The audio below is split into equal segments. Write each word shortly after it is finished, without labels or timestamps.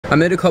I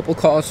made a couple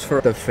calls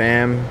for the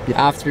fam.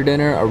 After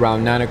dinner,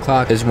 around 9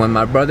 o'clock, is when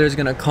my brother's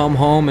gonna come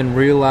home and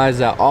realize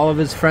that all of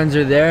his friends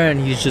are there and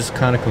he's just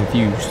kind of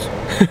confused.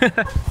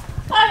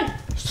 Hi,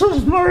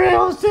 sus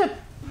Mario. Surprise!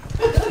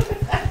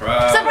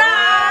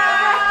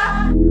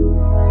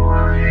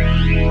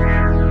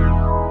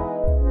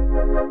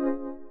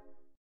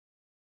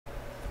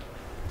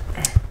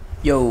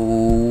 Yo,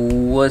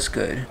 what's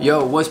good?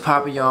 Yo, what's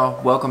poppin',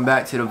 y'all? Welcome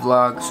back to the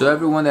vlog. So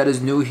everyone that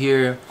is new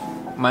here,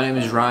 my name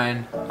is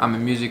Ryan. I'm a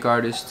music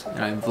artist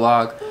and I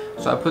vlog.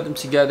 So I put them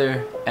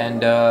together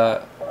and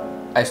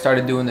I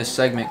started doing this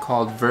segment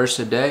called Verse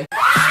a Day.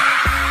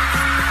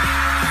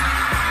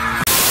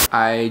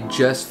 I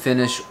just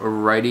finished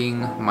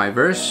writing my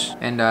verse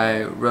and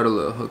I wrote a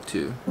little hook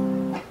too.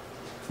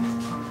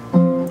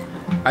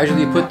 I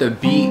usually put the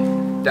beat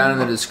down in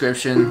the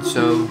description,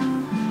 so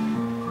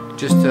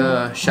just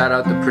to shout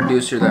out the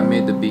producer that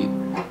made the beat.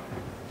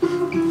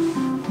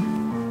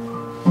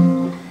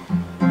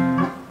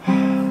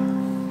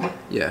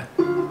 Yeah.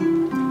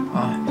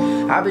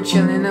 I've been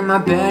chilling in my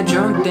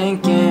bedroom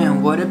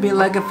thinking, what'd it be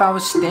like if I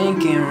was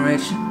stinking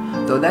rich?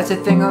 Though that's the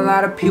thing, a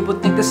lot of people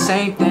think the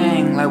same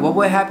thing. Like, what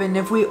would happen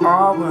if we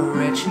all were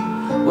rich?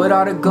 Would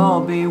all the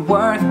gold be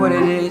worth what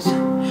it is?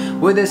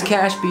 Would this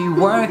cash be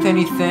worth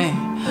anything?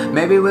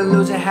 Maybe we're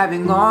losing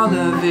having all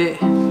of it,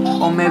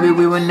 or maybe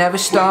we would never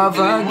starve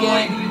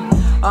again.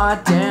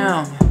 Aw,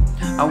 damn,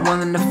 I'm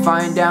willing to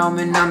find out,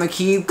 and I'ma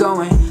keep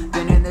going.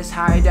 Been in this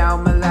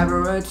hideout, my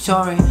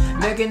laboratory,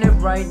 making it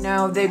right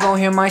now, they gon'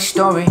 hear my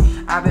story.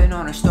 I've been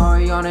on a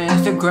story on her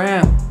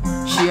Instagram.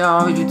 She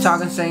always be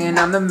talking, saying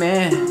I'm the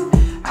man.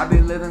 I be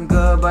living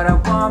good, but I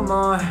want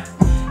more.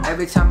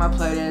 Every time I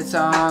play it, it's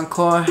an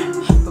encore.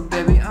 But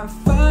baby, I'm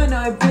fine,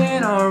 I've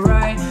been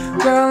alright.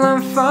 Girl,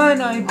 I'm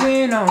fine, I've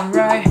been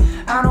alright.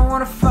 I don't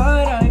wanna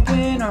fight, I've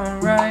been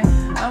alright.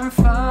 I'm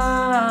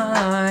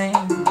fine.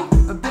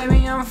 But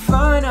baby, I'm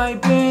fine,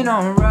 I've been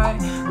alright.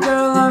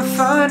 Girl, I'm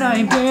fine,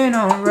 I've been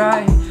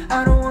alright.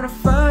 I don't wanna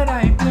fight,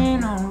 I've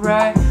been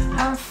alright.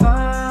 I'm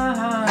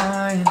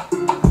fine.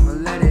 I'ma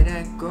let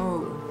it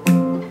go.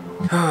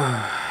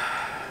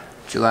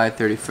 July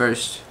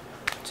 31st.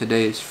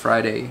 Today is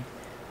Friday.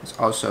 It's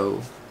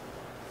also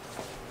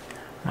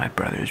my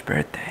brother's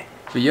birthday.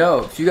 But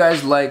yo, if you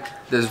guys like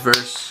this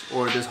verse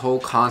or this whole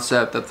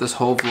concept of this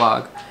whole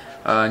vlog,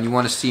 and you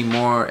want to see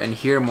more and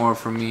hear more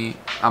from me,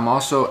 I'm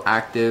also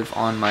active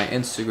on my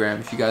Instagram.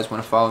 If you guys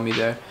want to follow me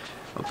there,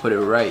 I'll put it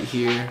right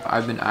here.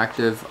 I've been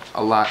active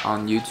a lot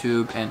on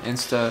YouTube and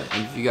Insta,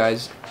 and if you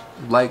guys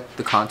like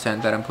the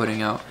content that I'm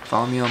putting out,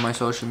 follow me on my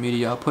social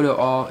media. I'll put it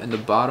all in the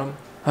bottom.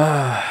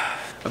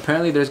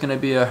 Apparently there's gonna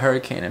be a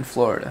hurricane in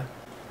Florida.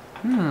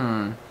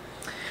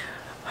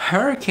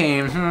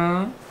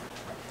 Hurricane,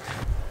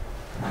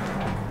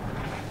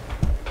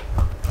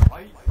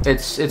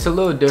 It's a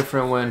little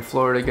different when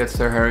Florida gets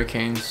their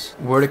hurricanes.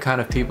 We're the kind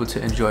of people to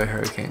enjoy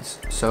hurricanes.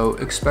 So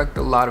expect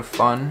a lot of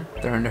fun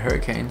during the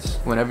hurricanes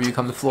whenever you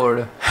come to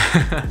Florida.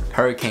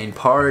 Hurricane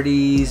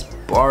parties,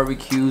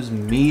 barbecues,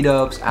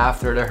 meetups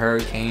after the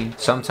hurricane.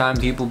 Sometimes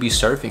people be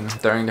surfing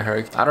during the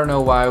hurricane. I don't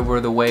know why we're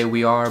the way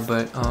we are,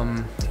 but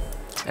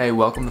hey,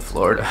 welcome to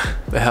Florida.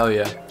 But hell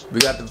yeah. We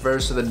got the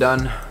verse of the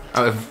done.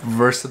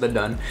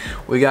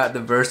 We got the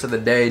verse of the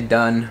day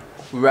done.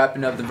 We're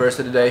wrapping up the verse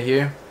of the day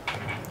here.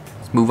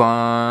 Let's move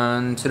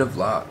on to the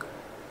vlog.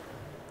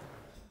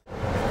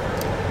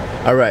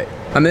 Alright,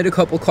 I made a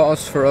couple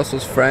calls for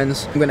Russell's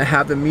friends. I'm gonna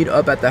have them meet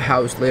up at the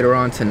house later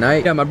on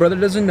tonight. Yeah, my brother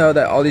doesn't know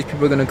that all these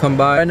people are gonna come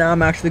by. Right now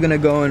I'm actually gonna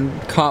go and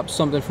cop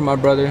something for my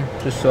brother,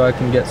 just so I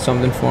can get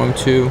something for him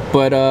too.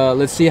 But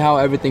let's see how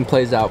everything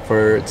plays out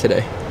for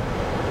today.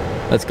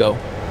 Let's go.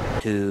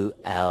 2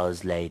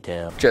 hours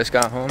later. Just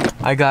got home.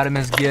 I got him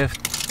his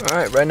gift. All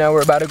right, right now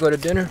we're about to go to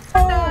dinner.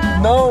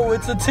 No,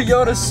 it's a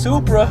Toyota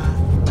Supra.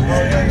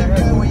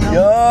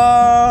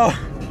 Yo!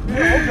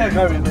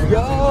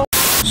 Yo!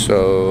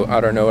 So,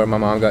 I don't know where my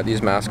mom got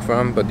these masks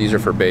from, but these are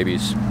for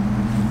babies.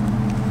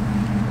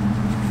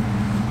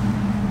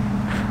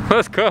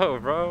 Let's go,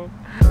 bro.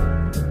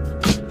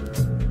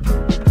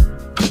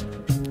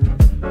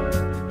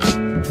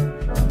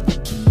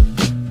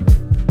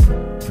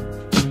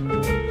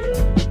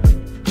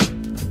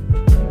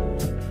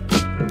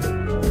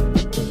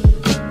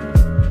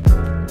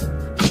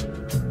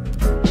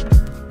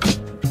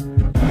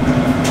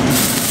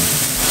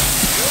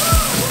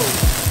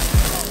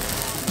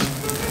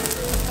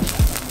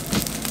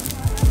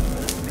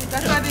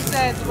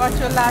 Watch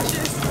your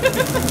lashes.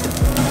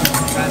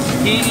 Got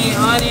zucchini,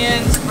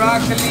 onions,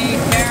 broccoli,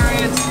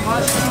 carrots,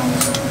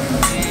 mushrooms,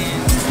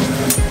 and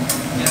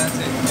yeah, that's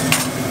it.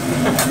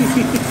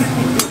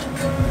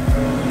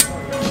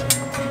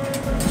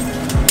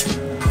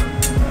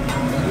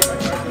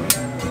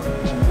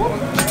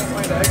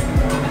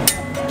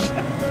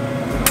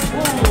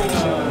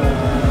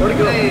 Where'd it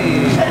go? Hey.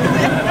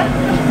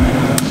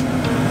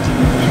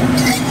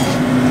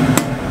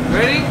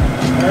 Ready?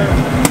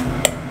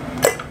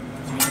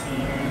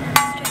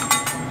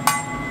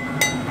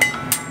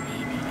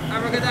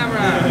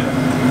 Abracadabra.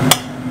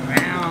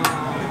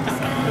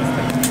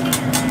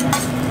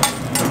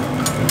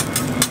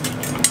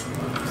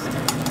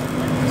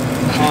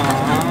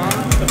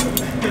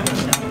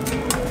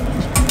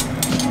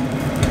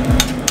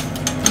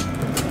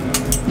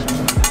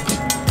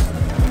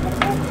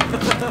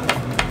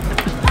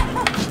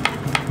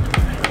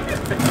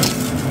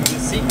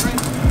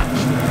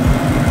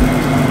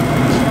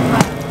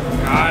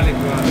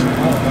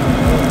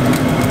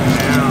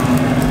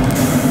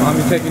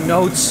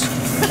 notes.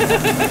 Happy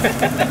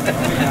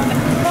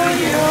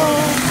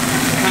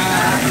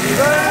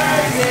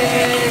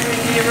birthday,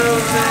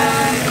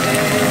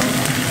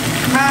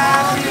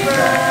 happy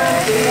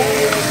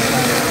birthday to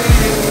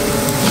you.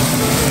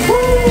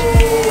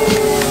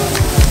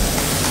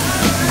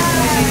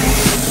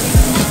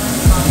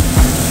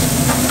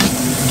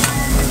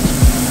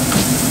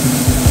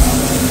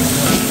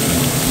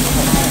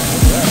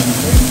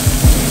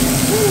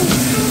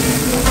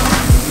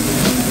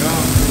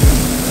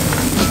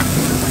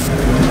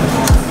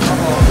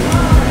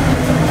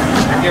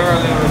 Give her a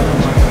little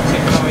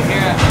chicken over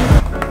here.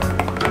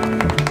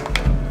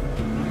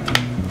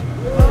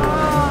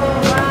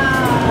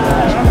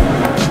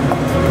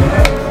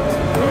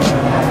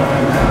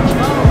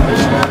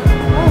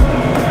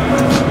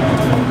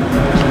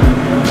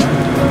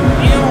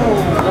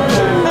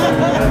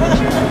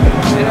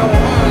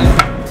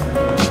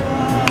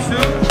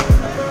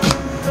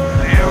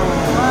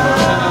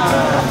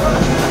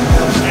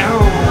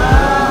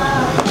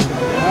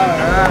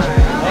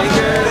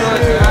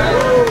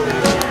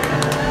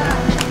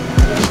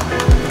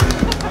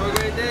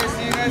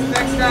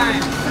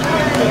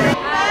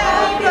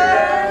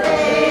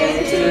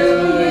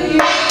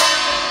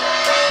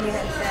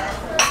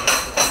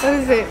 What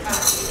is it?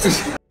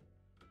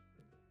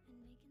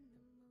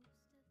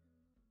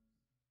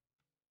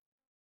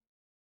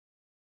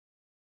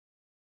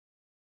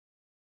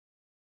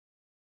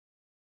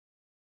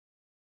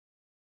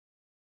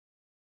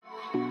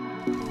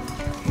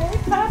 Hey,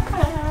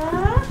 Papa.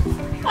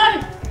 Hi,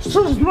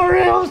 sus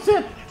Morelos.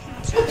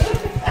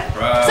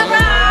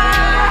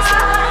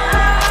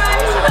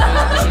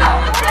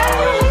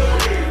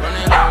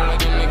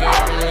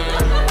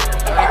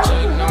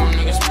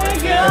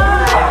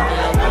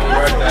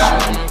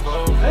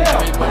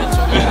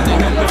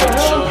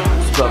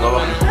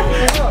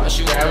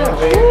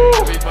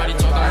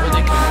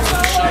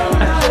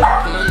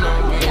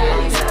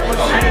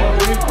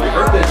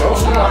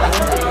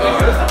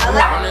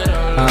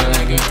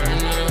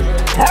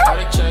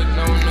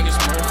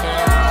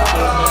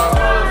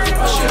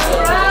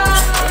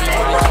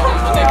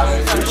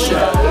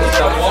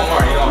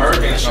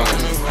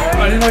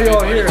 I didn't know you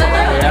all here.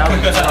 Yeah.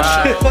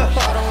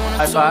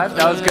 High five.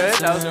 That was good.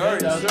 That was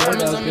good. That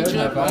was good.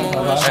 High five.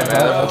 Hey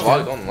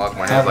man, don't lock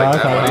my hands like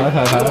that, buddy.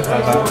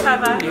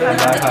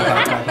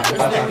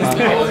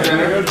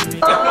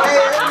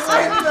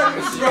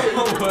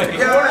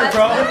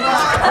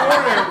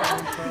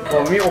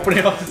 Well, me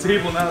opening up the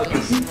table now. I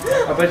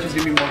bet she's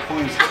giving me more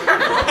coins.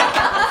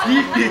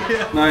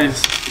 Nice.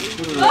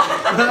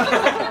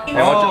 Hey,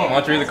 why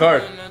don't you read the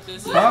card?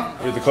 Huh?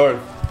 Read the card.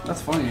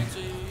 That's funny.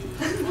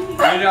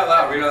 Read it out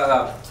loud. Read it out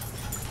loud.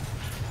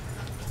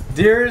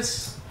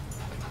 Dearest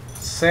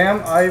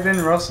Sam,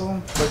 Ivan,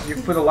 Russell, but you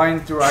put a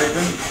line through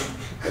Ivan.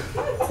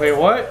 Wait,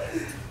 what?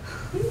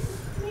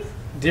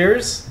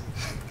 Dearest?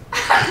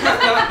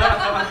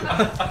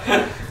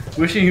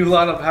 Wishing you a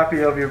lot of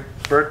happy of your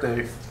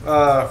birthday.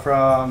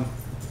 From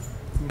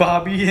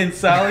Bobby and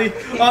Sally.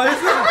 Oh, this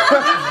is...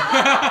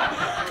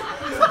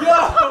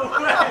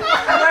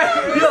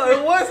 Yo,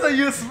 it was a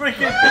use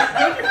freaking...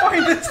 Where'd you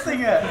find this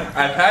thing at?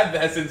 I've had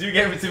that since you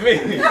gave it to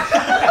me.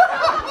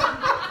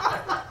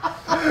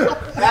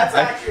 That's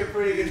actually a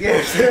pretty good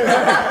gift.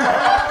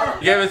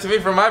 You gave it to me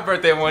for my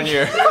birthday one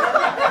year.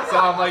 So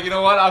I'm like, you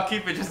know what? I'll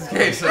keep it just in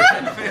case.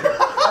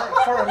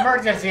 For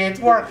emergency, it's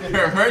working.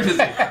 For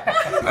emergency.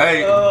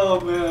 Hey, Oh,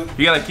 man.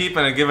 you gotta keep it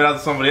and give it out to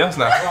somebody else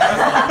now.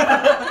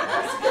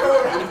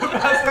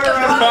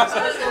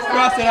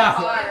 Cross it out.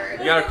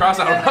 You gotta cross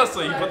out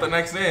Russell. You put the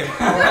next name.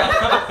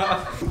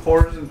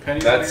 Quarters and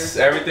pennies. That's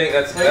everything.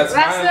 That's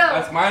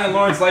mine and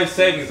Lauren's life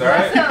savings. All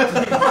right.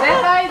 Let's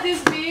buy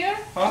this beer.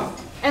 Huh?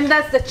 And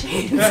that's the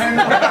change.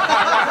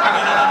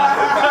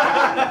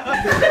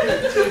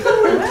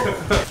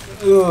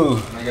 Ooh.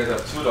 You guys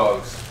have 2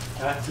 dogs.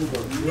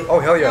 Oh,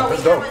 hell yeah.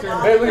 That's dope.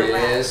 Hey, look at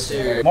Yes,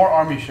 sir. more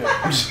army shit.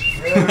 I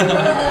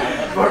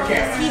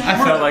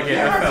felt like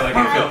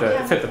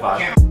it fit the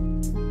vibe.